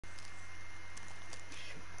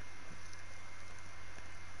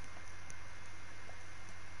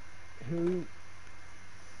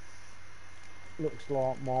looks a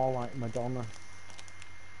lot more like Madonna?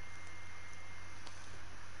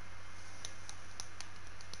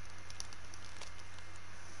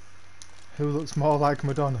 Who looks more like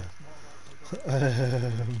Madonna?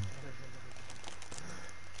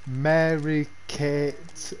 Mary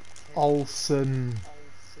Kate Olsen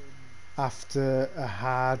after a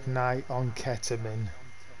hard night on ketamine.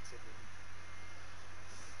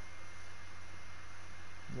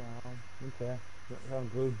 Wow, okay. That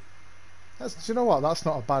sounds good. Do you know what? That's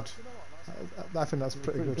not a bad. I think that's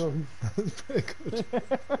pretty good. That's pretty good.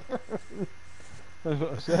 That's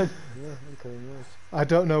what I said. Yeah, okay, nice. I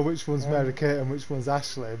don't know which one's Mary Kate and which one's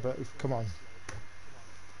Ashley, but come on.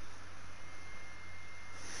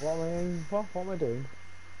 What am I aiming for? What am I doing?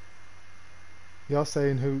 You're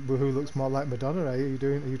saying who looks more like Madonna? Are you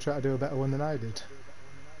doing? Are you trying to do a better one than I did?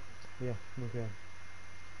 Yeah, okay.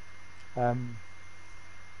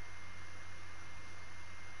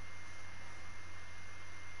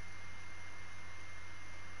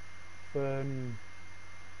 Fern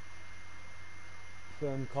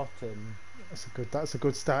Cotton. That's a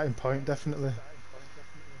good starting point, definitely.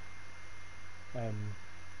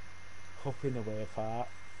 Huffing away a fart.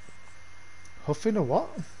 Huffing a what?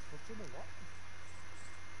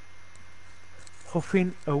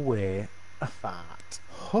 Huffing away a fart.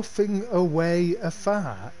 Huffing away a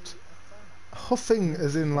fart. Huffing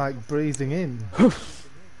as in like breathing in.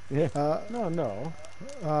 Yeah. No.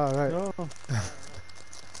 Oh, right. No.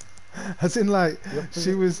 As in like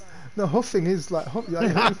she was. No, huffing is like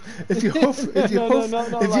if you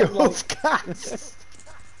huff cats.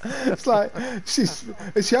 It's like she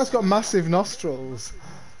has got massive nostrils.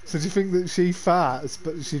 So do you think that she farts,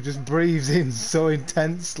 but she just breathes in so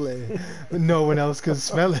intensely that no one else can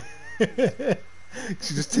smell it?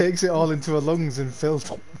 She just takes it all into her lungs and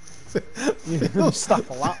filters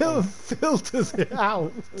it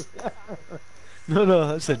out. No,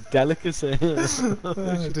 that's a delicacy.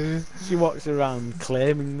 Oh, dear. She walks around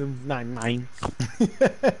claiming them. 9-9.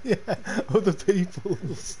 Yeah, other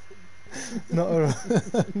people's. Not her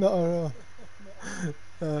own.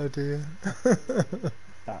 Oh dear.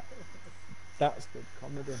 That's good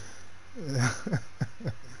comedy.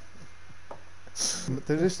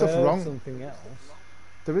 There is stuff wrong. Something else.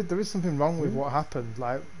 There is something wrong with what happened.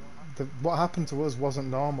 Like what happened to us wasn't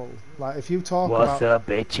normal. Like if you talk What's up,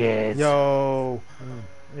 bitches? Yo.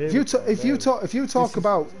 If you talk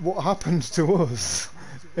about what happened to us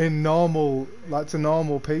in normal, like to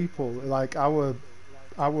normal people, like our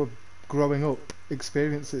growing up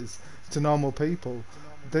experiences to normal people,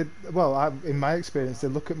 in my experience, they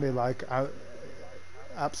look at me like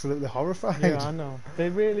absolutely horrified. Yeah, I know. They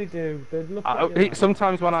really do. They look at you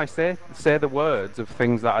sometimes when I say the words of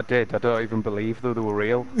things that I did, I don't even believe that they were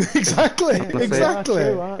real. Exactly. Exactly.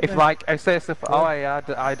 If like I say stuff, I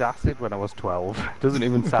had acid when I was 12. It doesn't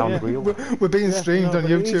even sound real. We're being streamed on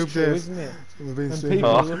YouTube, true, Dave. isn't it? We're being And streamed.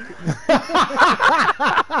 people look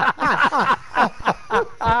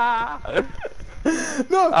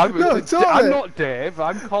No, totally. I'm not Dave.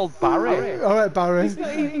 I'm called Barry. All right, Barry. He's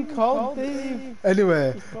not even called Dave.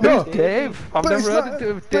 Anyway, No, Dave. I've But never heard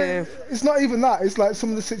of Dave. It's not even that. It's like some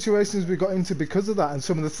of the situations we got into because of that, and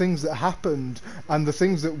some of the things that happened, and the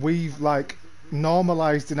things that we've like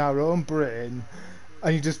normalized in our own brain,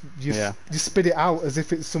 and you spit it out as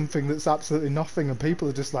if it's something that's absolutely nothing, and people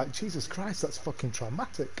are just like, Jesus Christ, that's fucking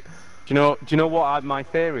traumatic. Do you know what my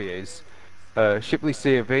theory is? Shipley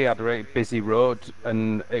C of V had a very busy road,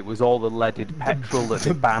 and it was all the leaded petrol that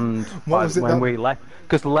they banned when we left.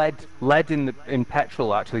 Because lead in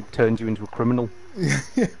petrol actually turns you into a criminal.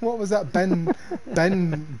 What was that? Benzo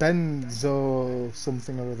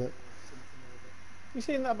something or other. You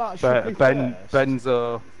seen that about Shipley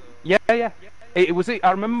Benzo? Yeah. It was.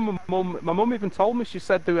 I remember my mum even told me. She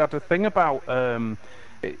said they had a thing about them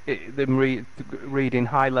reading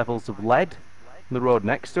high levels of lead on the road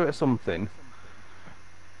next to it or something.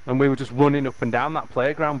 And we were just running up and down that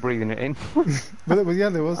playground, breathing it in. But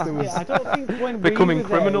there was. Yeah, I don't think when becoming we were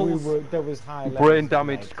criminals, there was high brain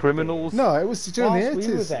damaged criminals. No, it was during the 80s.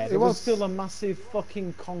 We were there was still a massive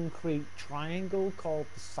fucking concrete triangle called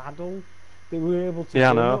the Saddle that we were able to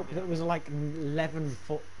run up. That was like 11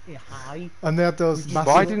 foot high. And they had those massive...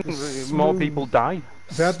 Why didn't more people die?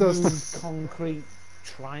 They had those concrete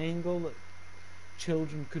triangle that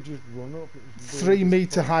children could just run up. 3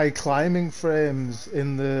 meter high climbing frames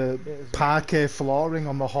in the parquet flooring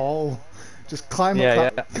on the hall. Just climb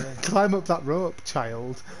up that rope,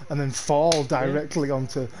 child, and then fall directly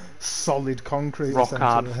onto solid concrete. Rock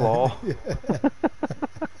hard floor.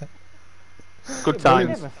 Good You times.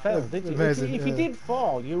 never fell, did you? Amazing, if you did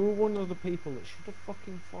fall, you were one of the people that should have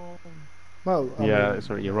fucking fallen. Well, yeah,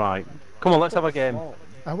 you're right. Come on, let's have a game.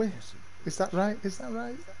 Are we? Is that right? Is that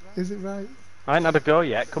right? Is it right? I ain't had a go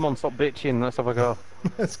yet. Come on, stop bitching. Let's have a go.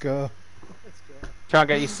 Let's go. Try and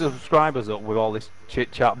get your subscribers up with all this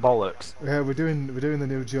chit chat bollocks. Yeah, we're doing the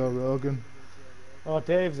new Joe Rogan. Oh,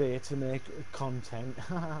 Dave's here to make content.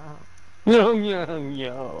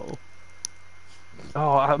 No.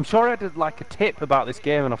 Oh, I'm sure I did like a tip about this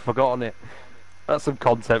game and I've forgotten it. That's some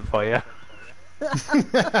content for you.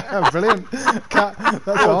 Brilliant. That's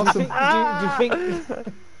awesome.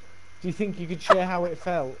 Do you think you could share how it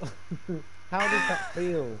felt? How did that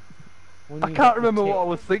feel? When I can't remember what I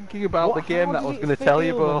was thinking about the game that I was going to tell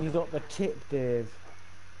you about. When you got the tip, Dave.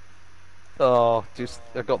 Oh,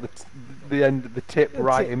 I got the end of the tip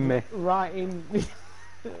right in me. Right in me.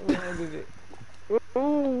 What did it?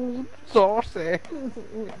 Ooh, saucy.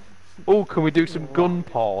 Oh, can we do some gun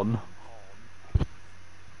porn?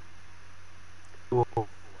 Oh,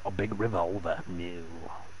 a big revolver. No.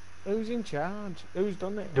 Who's in charge? Who's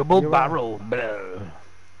done it? Double barrel, bro.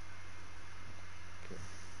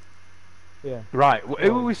 Yeah. Right,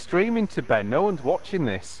 who are we streaming to, Ben? No one's watching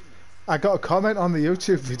this. I got a comment on the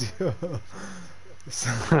YouTube video.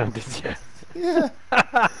 Did you? Yeah.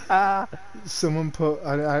 Someone put,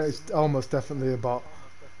 it's almost definitely a bot.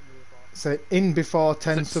 Say in before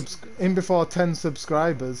 10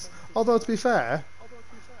 subscribers. Although to be fair,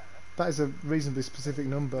 that is a reasonably specific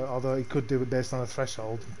number. Although he could do it based on a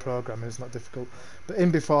threshold programming. It's not difficult. But in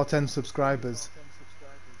before 10 subscribers,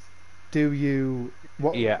 do you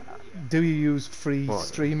do you use free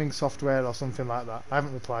streaming software or something like that? I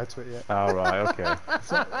haven't replied to it yet. Oh right, okay.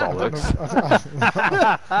 Bollocks.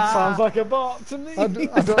 Sounds like a bot to me.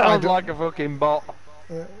 Sounds like a fucking bot.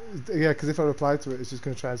 Yeah, because if I reply to it, it's just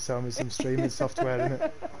going to try and sell me some streaming software,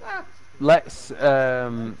 innit? Let's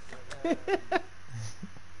Right,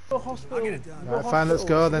 fine, let's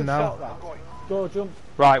go then now. Go, jump.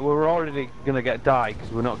 Right, we're already going to get died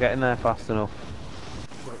because we're not getting there fast enough.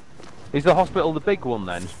 Is the hospital the big one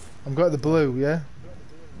then? I'm going to the blue, yeah?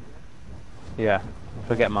 Yeah,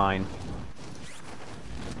 forget mine.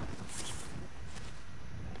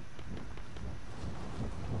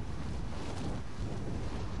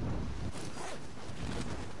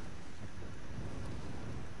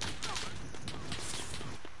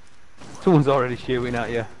 Someone's already shooting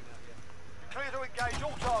at you. Clear to engage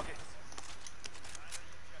all targets.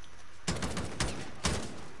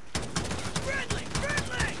 Friendly!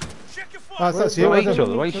 Check your fire! Oh, that's you, Each Adam.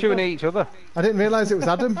 other. Why are you shooting at each other? I didn't realise it was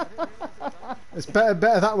Adam. It's better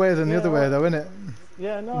that way than the other way, though, isn't it?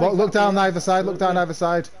 Yeah, no. But look down either side. Look down either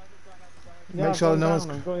side. Yeah, Make sure no one's.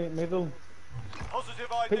 I'm going in the middle.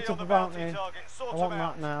 Positive ID Picked on up the a bounty bounty. target. Sort I them want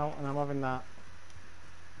out. that now, and I'm having that.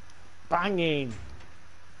 Banging.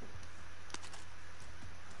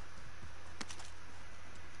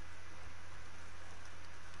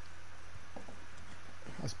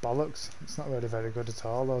 That's bollocks. It's not really very good at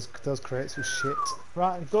all. Those crates were shit.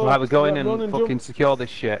 Right, go. Right, we're going in run and fucking jump. secure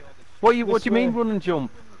this shit. What do you mean way. run and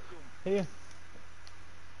jump? Here.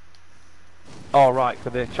 Oh right,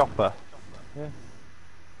 for the chopper. Yeah.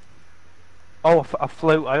 Oh, I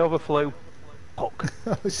overflew. Fuck.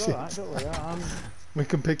 Oh It's shit. alright, don't worry. We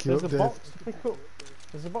can pick you There's up, a Dave. box to pick up.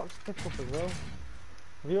 There's a box to pick up as well.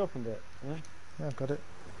 Have you opened it? Yeah. Yeah, I've got it.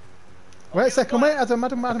 Wait a second, wait, Adam.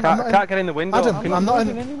 Can't get in the window. Adam, I'm not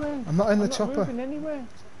in. Anywhere. I'm not in the I'm chopper. Not moving anywhere.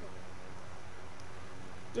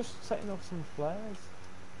 Just setting up some flares.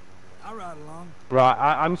 I'll ride along. Right,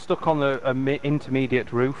 I'm stuck on the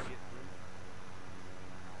intermediate roof.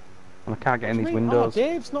 And I can't get in these windows. Oh,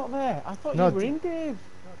 Dave's not there. I thought you were in, Dave.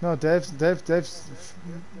 No, Dave's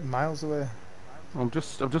miles away. I'm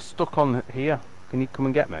just stuck on here. Can you come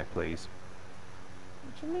and get me, please?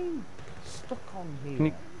 What do you mean? Stuck on here. Can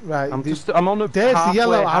you, Right, I'm on a Dave's the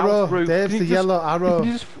yellow arrow. Roof. Dave's the yellow arrow.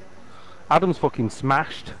 Adam's fucking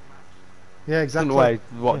smashed. Yeah, I exactly.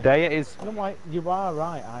 don't know what day it is. I don't know why. You are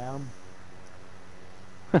right. I am.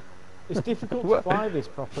 It's difficult to fly this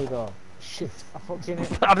properly, though. Shit, I fucking.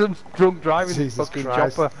 Adam's drunk driving Jesus the fucking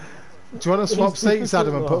Christ. chopper. Do you want to swap It's seats,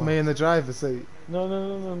 Adam, and difficult, put me in the driver's seat?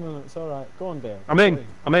 No. It's all right. Go on, Dave. I'm in.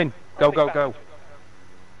 Go.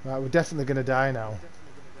 Right, we're definitely going to die now.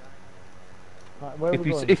 Right, where are we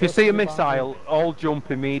going? If you Go see to a the missile, all jump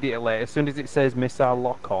immediately. As soon as it says missile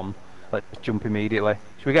lock on, let's jump immediately.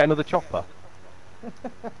 Should we get another chopper?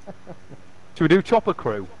 Should we do chopper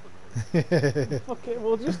crew? Okay,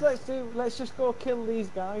 well let's just go kill these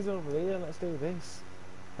guys over here. Let's do this.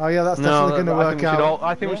 Oh yeah, that's definitely going to work out.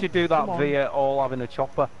 I think we should do that via all having a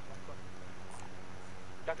chopper.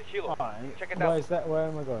 Alright, where's that? Where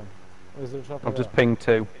am I going? Where's the chopper? I've just pinged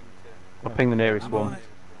two. I'll ping the nearest one.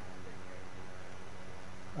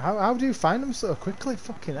 How do you find them so quickly?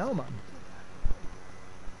 Fucking hell, man.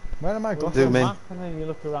 Where am I Well, going? map and then you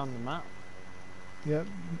look around the map. Yeah.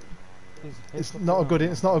 It's not a good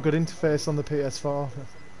interface on the PS4.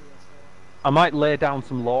 I might lay down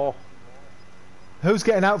some law. Who's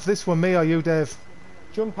getting out for this one, me or you, Dave?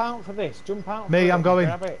 Jump out for this. Jump out. Me, I'm going.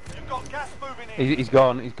 You've got gas moving in. He's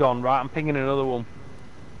gone. He's gone. Right, I'm pinging another one.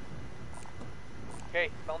 Okay,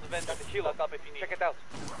 found the vent at the kilo up if you need. Check it out.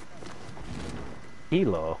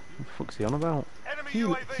 Kilo? What the fuck's he on about? Enemy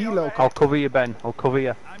Kilo. UAV overhead. I'll cover you, Ben. I'll cover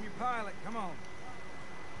you. I'm your pilot. Come on.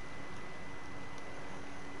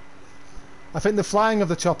 I think the flying of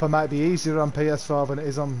the chopper might be easier on PS4 than it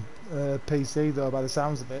is on PC, though, by the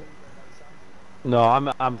sounds of it. No,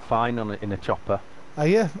 I'm fine on it in a chopper. Are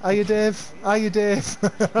you? Are you, Dave? Are you, Dave? Do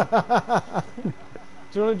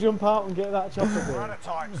you want to jump out and get that chopper, We're out Dave? of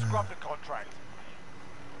time. Scrub the contract.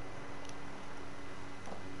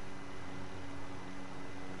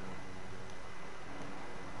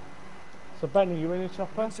 So Ben, are you in a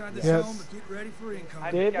chopper? Inside the Yes. zone, but get ready for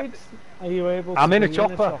incoming. David, are you able to I'm in a be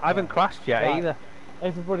chopper. I haven't crashed yet Right. either.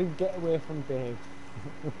 Everybody get away from Dave.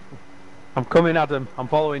 I'm coming, Adam. I'm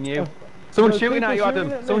following you. Someone's Well, shooting at people you, shooting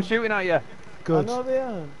Adam. at Someone's me. shooting at you. Good. I know they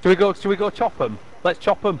are. Should we go chop them? Let's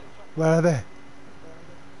chop them. Where are they?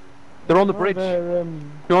 They're on the Oh, bridge. they're,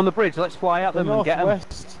 They're on the bridge. Let's fly at them and get them.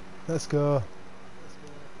 northwest. Let's go.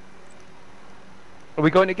 Are we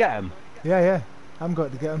going to get them? Yeah. I'm going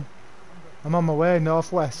to get them. I'm on my way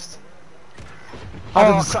northwest. Oh,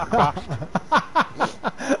 Adam's- I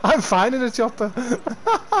crashed. I'm fine in a chopper.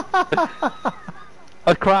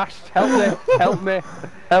 I crashed. Help me. Help me.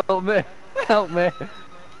 Help me. Help me.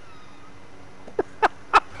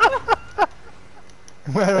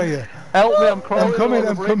 Where are you? Help me. I'm crawling. I'm coming.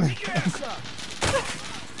 over I'm the bridge. coming.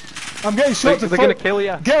 I'm getting shot to They're fuck. going to kill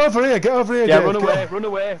you. Get over here. Get over here, Yeah, Dave. run away. Run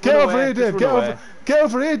away. Get run over away, here, just Dave. run Get away. over. Get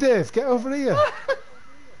over here, Dave. Get over here.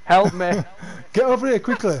 Help me. Get over here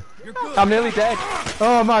quickly. You're good. I'm nearly dead.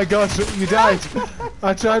 Oh my God, you died.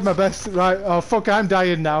 I tried my best. Right. Oh fuck, I'm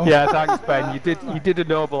dying now. Yeah, thanks, Ben. You did a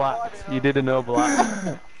noble act. You did a noble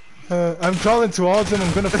act. I'm crawling towards him.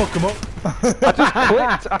 I'm gonna fuck him up.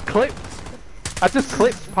 I just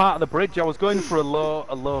clipped part of the bridge. I was going for a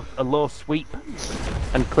low sweep,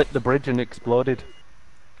 and clipped the bridge and exploded.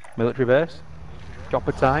 Military base.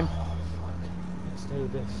 Chopper time. Let's do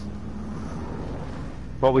this.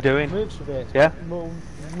 What are we doing? Military base. Yeah? Well,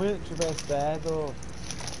 military base there, though.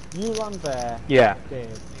 You land there, Yeah.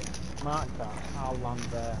 Dave. Mark that. I'll land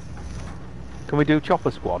there. Can we do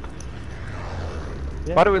chopper squad?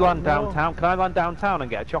 Yeah, Why don't we land no. downtown? Can I land downtown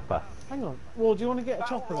and get a chopper? Hang on. Well, do you want to get a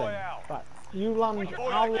chopper then? Right. You land. Avoid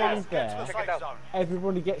I'll the gas. land Get to there. the safe zone.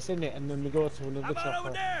 Everybody gets in it, and then we go to another How about over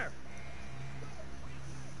chopper. there?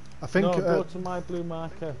 I think. No, go to my blue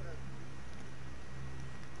marker.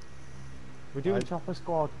 We're doing chopper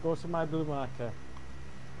squad. Go to my blue marker.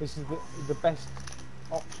 This is the best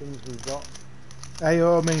options we've got.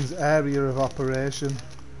 AO means area of operation.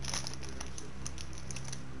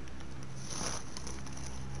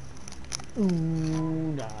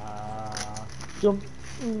 Ooh nah. Jump.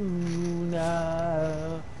 Ooh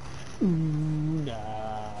nah. Ooh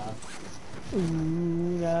nah. Ooh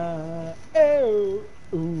nah. Ew.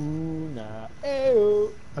 Ooh nah.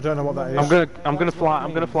 Ew. I don't know what that is. I'm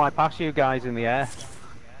gonna fly past you guys in the air.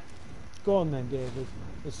 Go on then, David.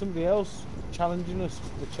 There's somebody else challenging us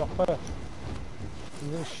for the chopper.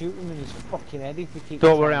 I'm gonna shoot him in his fucking head if we keep.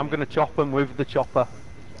 Don't worry, trying I'm it. gonna chop them with the chopper.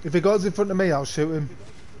 If he goes in front of me, I'll shoot him.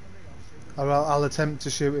 Or I'll attempt to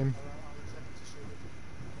shoot him.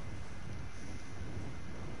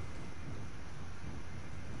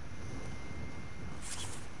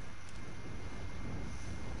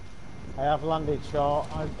 I have landed short.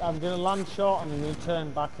 I'm going to land short and I'm going to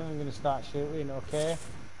turn back and I'm going to start shooting, okay?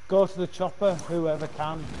 Go to the chopper, whoever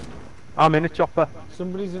can. I'm in a chopper.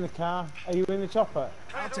 Somebody's in the car. Are you in the chopper?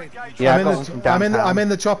 Clear to engage. Yeah, I'm, I in got the, them from I'm in the downtown. I'm in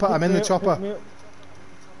the chopper. I'm in the chopper.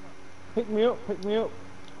 Pick me up, pick me up.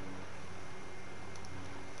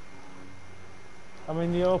 I'm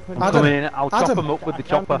in the open. I'm Adam, coming in. I'll chop Adam. them up with the I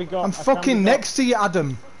can't chopper. be got- I'm I can't fucking be got- next to you,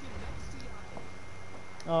 Adam.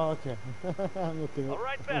 Oh, okay. I'm looking up. All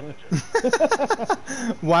right,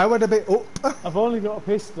 passengers. Why would I be up? I've only got a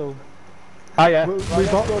pistol. Ah, yeah. We Right,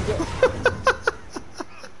 let's got. go get...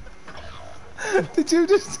 Did you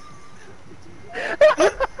just?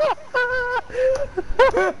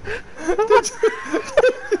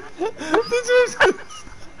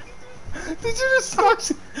 Did you just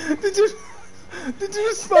smash it? Did you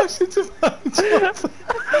just smash into my chopper?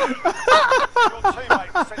 Your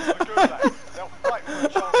teammates sent to the gulag. They'll fight for a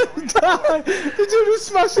chance Die! Did you just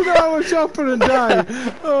smash into our chopper and die?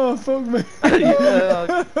 Oh, fuck me.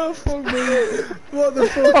 Oh, fuck me. What the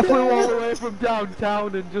fuck? I flew all the way from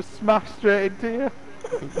downtown and just smashed straight into you.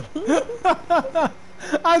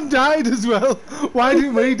 And died as well. Why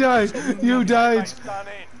didn't we die? You died.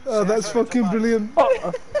 Oh, that's fucking brilliant.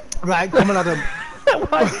 Right, come on, Adam.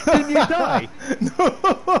 Why didn't you die? No,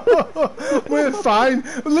 we're fine.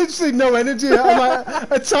 Literally no energy. Like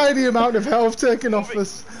a tiny amount of health taken off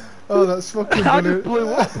us. Oh, that's fucking I brilliant. just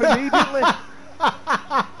blew up immediately.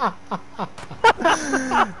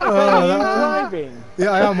 Are you driving?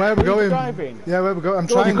 Yeah, I am. Where are we going? Driving? Yeah, where we going? I'm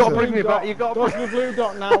trying You've got to to. bring me back. You've got to Go bring... to the blue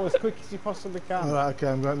dot now as quick as you possibly can. Alright, okay,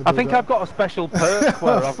 I'm going to the I think blue I've got a special perk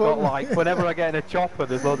where I've Fuck got like, whenever I get in a chopper,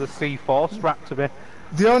 there's loads of C4 strapped to me. dot.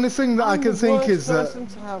 The only thing that I can think is that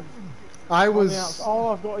I was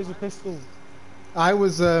all I've got is a pistol. I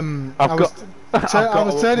was turning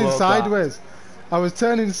sideways. I was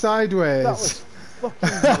turning sideways. That was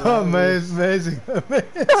fucking amazing.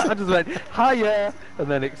 I just went hiya and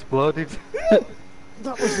then exploded.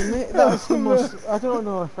 That was amazing. That was the most. I don't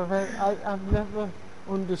know if I've never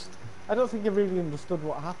understood. I don't think I really understood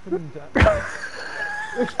what happened.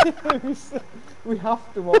 We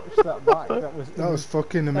have to watch that back. That was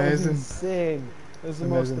fucking that was amazing. insane. It was the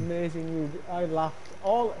most amazing. I laughed.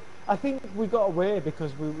 I think we got away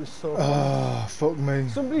because we were so. Oh, fuck me.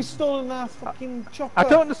 Somebody's stolen our fucking chopper. I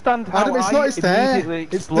don't understand how Adam, it's not. It's there. immediately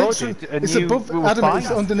It's exploded and it's you above. were Adam, fine.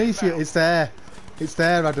 it's underneath you. It's there. It's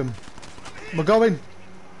there, Adam. We're going.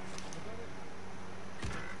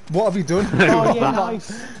 What have you done? Oh yeah,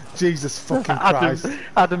 nice. Jesus fucking Christ.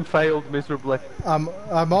 Adam failed miserably. I'm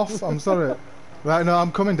off. I'm sorry. Right, no,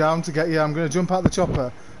 I'm coming down to get you. I'm going to jump out the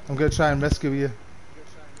chopper. I'm going to try and rescue you.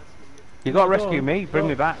 You got to rescue me. Bring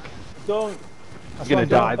me back. Don't. You're going to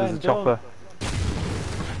die. There's a chopper.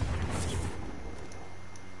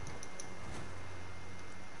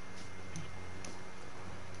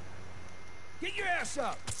 Get your ass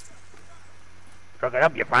up! Truck it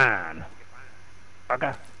up, you're fine.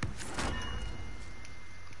 Okay.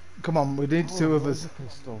 Come on, we need two of us.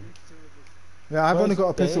 Yeah, I've only got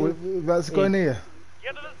a pistol. Let's go in here.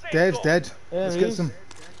 Dave's dead. Let's get some.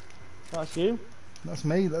 That's you. That's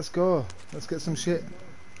me. Let's go. Let's get some shit.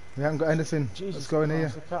 We haven't got anything. Jesus Let's go in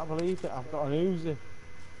Christ, here. I can't believe it. I've got an Uzi.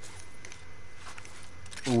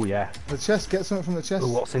 Oh yeah. The chest. Get something from the chest.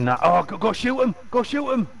 Ooh, what's in that? Oh, go shoot him! Go shoot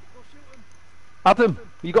him! Adam,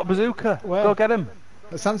 you got bazooka. Where? Go get him.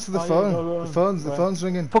 Let's answer the phone. The phone's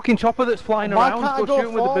ringing. Fucking chopper that's flying Why around. can't I Go shoot go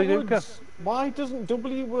him with the bazooka. forwards? Why doesn't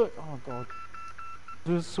W work? Oh god.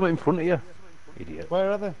 There's something in front of you. Idiot.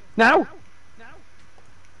 Where are they? Now!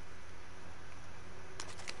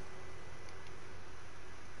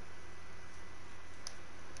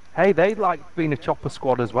 Hey, they like being a chopper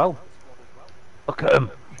squad as well. Look at him.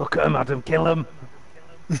 Look at him, Adam. Kill him.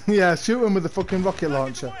 Yeah, shoot him with the fucking rocket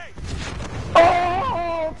launcher.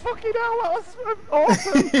 Oh, fucking hell, that was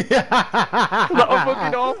awesome. That was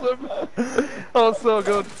fucking awesome. That was so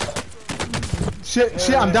good. Shit,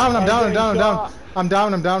 I'm down.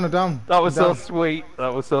 That was so sweet.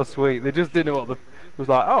 That was so sweet. They just didn't know what the... It was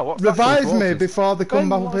like, oh, what's Revive me before they come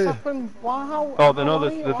back up here. Wow. Oh, they know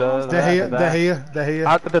they're They're here.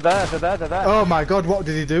 They're there. Oh my god, what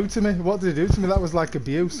did he do to me? What did he do to me? That was like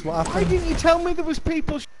abuse. What Why happened? didn't you tell me there was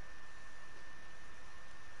people?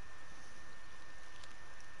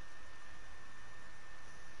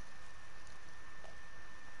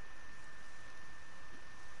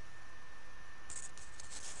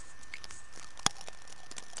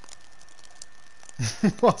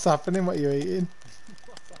 What's happening? What are you eating?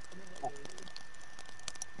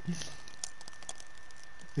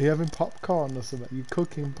 Are you having popcorn or something? Are you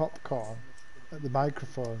cooking popcorn at the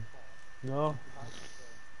microphone? No.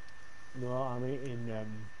 No, I'm eating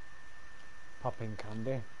popping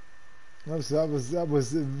candy.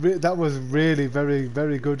 That was really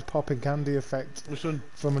very good popping candy effect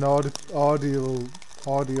from an audio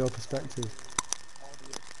perspective.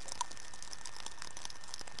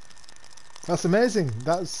 That's amazing.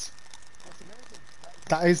 That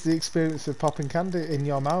is the experience of popping candy in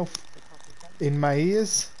your mouth, in my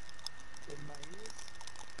ears.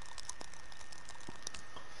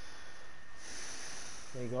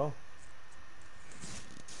 There you go.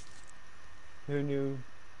 Who knew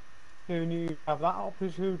you'd have that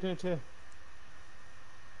opportunity?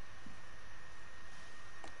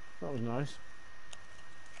 That was nice.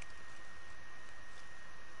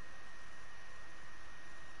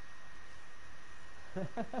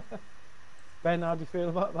 Ben, how do you feel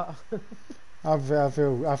about that? I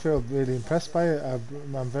feel really impressed by it.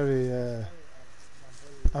 I'm very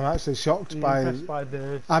I'm actually shocked impressed by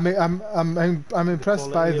the I'm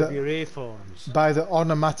impressed by of your earphones. by the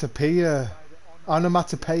onomatopoeic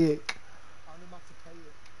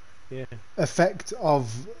effect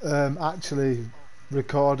of actually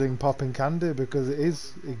recording popping candy, because it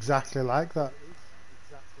is exactly like that.